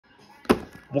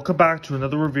Welcome back to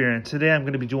another review, and today I'm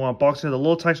going to be doing an unboxing of the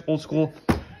Little Tikes Old School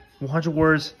 100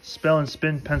 Words Spell and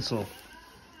Spin Pencil.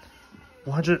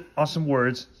 100 awesome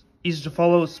words, easy to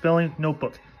follow spelling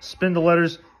notebook. Spin the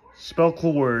letters, spell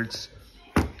cool words.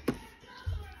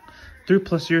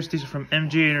 3+ years, these are from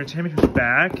MG Entertainment. Here's the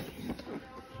bag.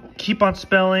 Keep on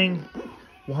spelling,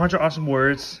 100 awesome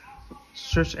words.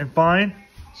 Search and find,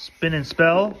 spin and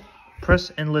spell, press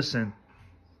and listen.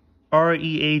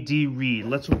 R-E-A-D, read.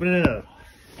 Let's open it up.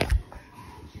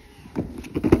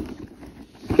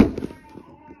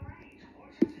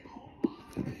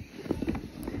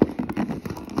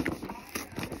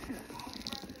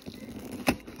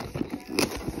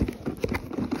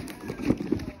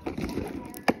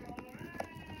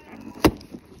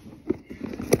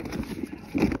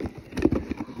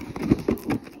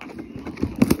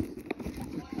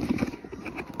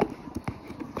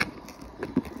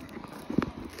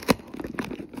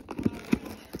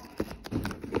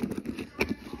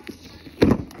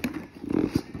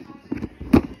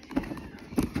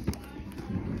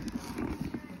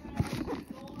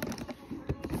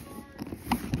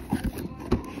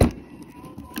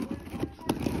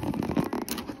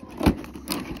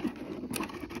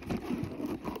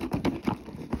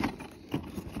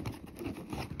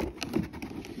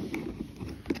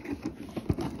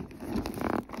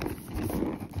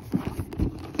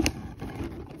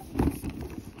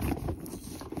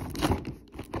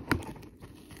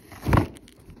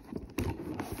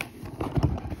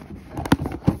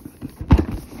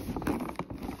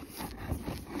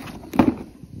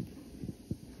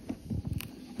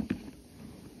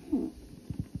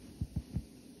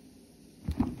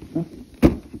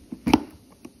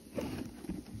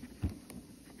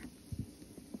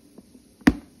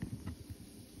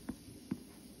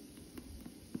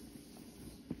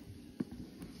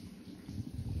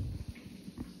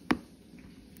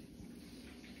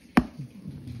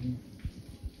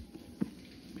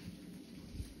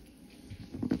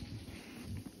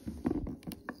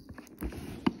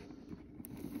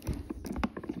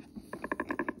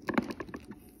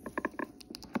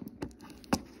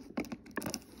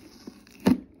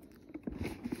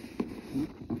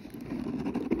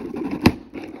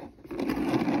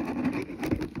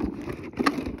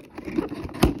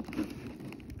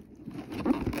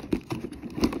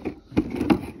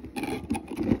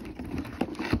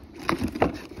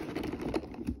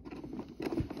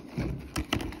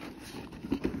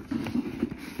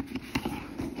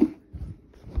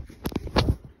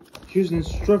 Here's the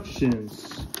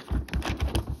instructions.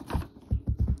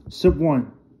 Step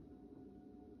 1.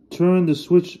 Turn the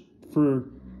switch for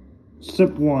Step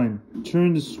 1.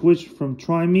 Turn the switch from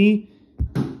try me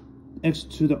X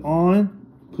to the on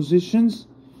positions.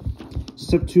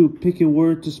 Step 2. Pick a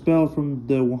word to spell from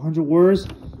the 100 words.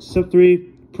 Step 3.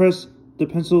 Press the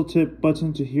pencil tip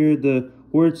button to hear the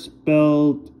word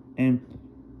spelled and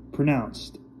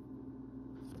pronounced.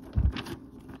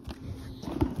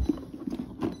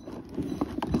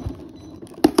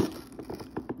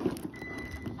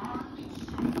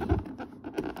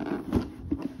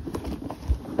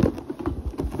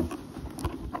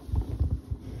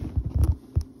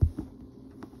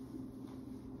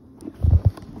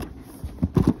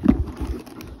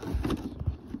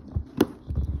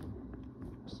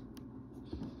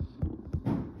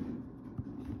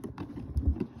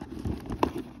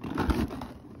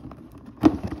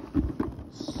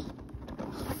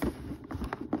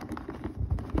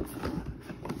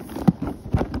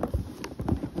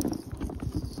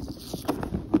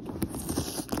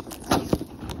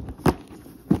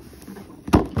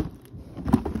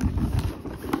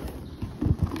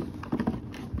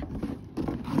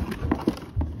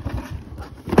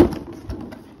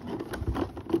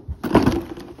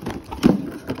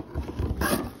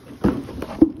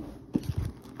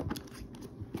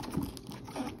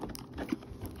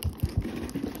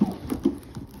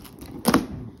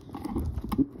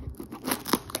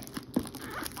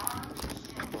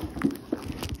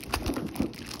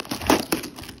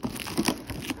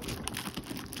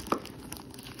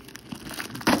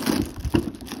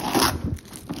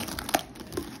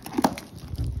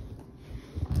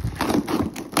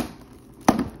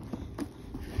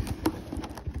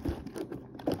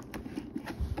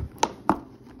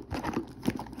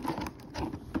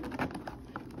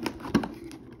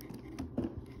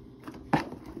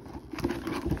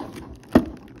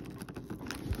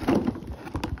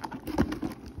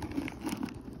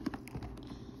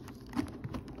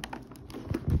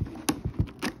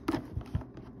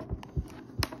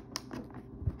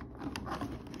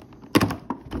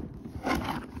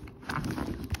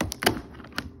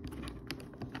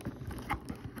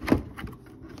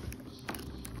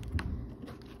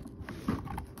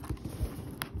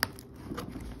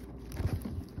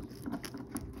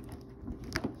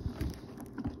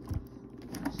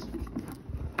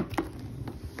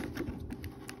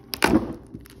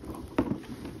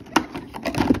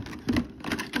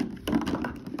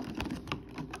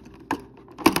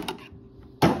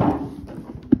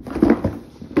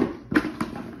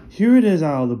 here it is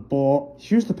out of the box.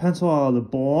 Here's the pencil out of the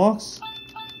box.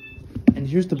 And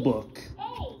here's the book.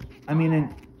 I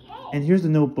mean, and here's the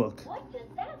notebook. What does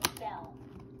that spell?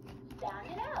 Sound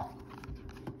it out.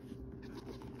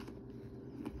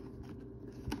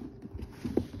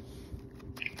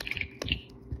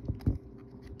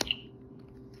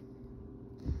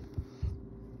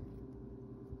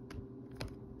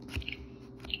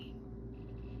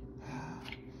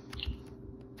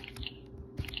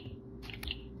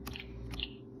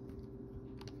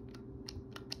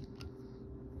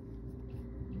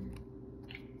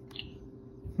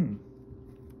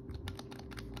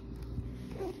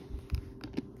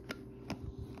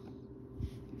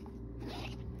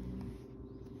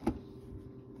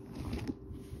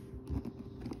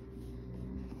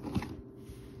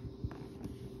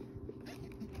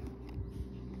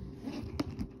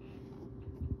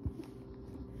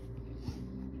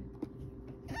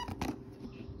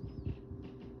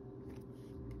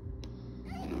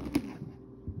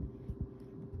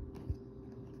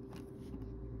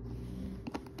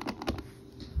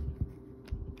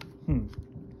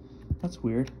 That's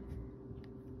weird.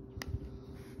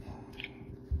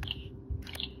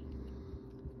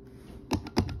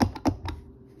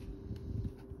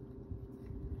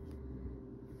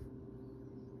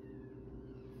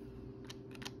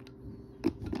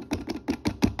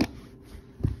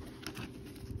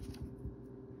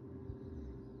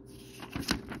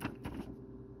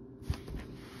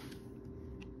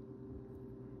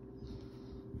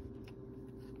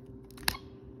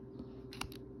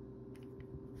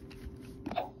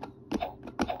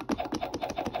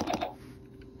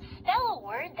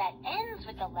 That ends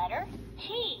with the letter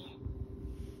T.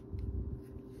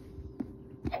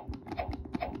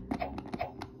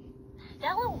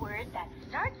 Spell a word that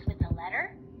starts with the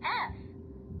letter F.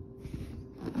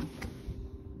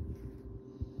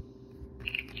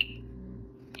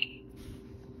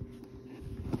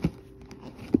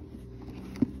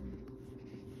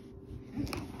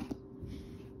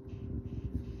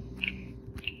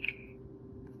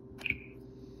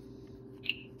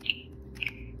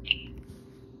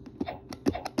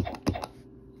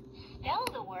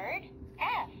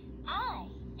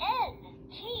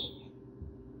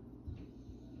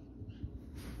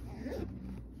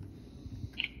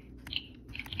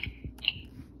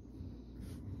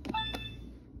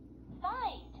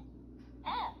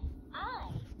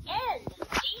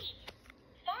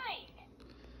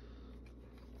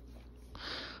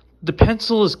 The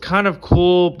pencil is kind of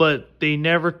cool, but they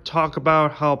never talk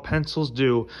about how pencils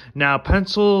do. Now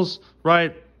pencils only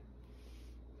write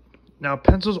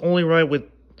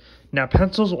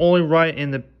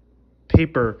in the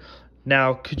paper.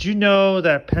 Now, could you know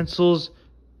that pencils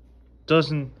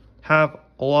doesn't have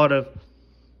a lot of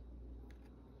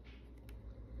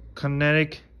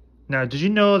kinetic? Now, did you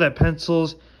know that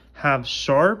pencils have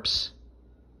sharps?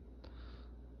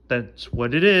 That's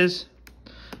what it is.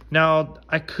 Now,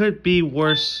 it could be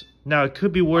worse. Now, it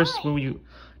could be worse when you.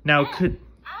 Now, it could.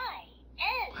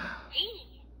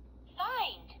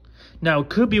 Now, it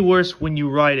could be worse when you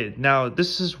write it. Now,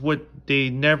 this is what they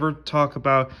never talk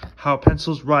about, how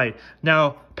pencils write.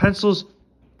 Now, pencils.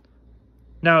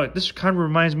 Now, this kind of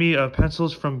reminds me of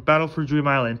pencils from Battle for Dream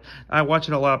Island. I watch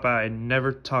it a lot, but I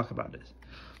never talk about it.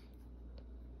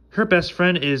 Her best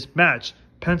friend is Match.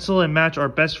 Pencil and Match are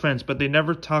best friends, but they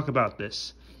never talk about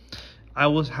this. I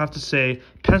will have to say,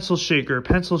 pencil shaker,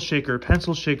 pencil shaker,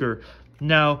 pencil shaker.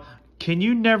 Now, can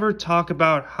you never talk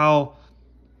about how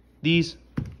these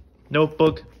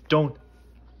notebook don't...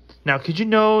 Now, could you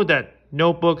know that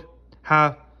notebook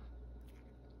have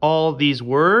all these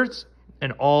words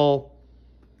and all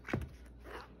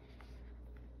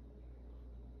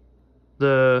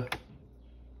the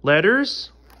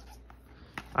letters?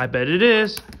 I bet it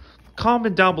is.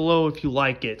 Comment down below if you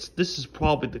like it. This is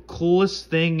probably the coolest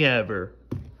thing ever.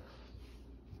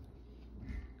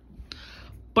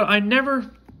 But I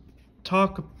never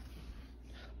talk...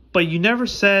 But you never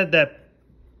said that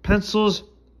pencils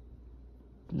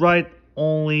write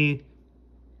only...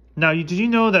 Now, did you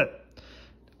know that...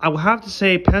 I will have to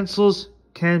say pencils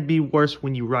can be worse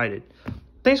when you write it.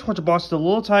 Thanks for watching, boss. The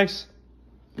Little Tikes.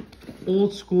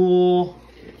 Old school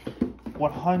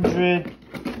 100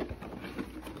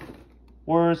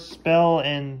 words, spell,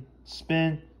 and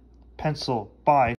spin pencil. Bye.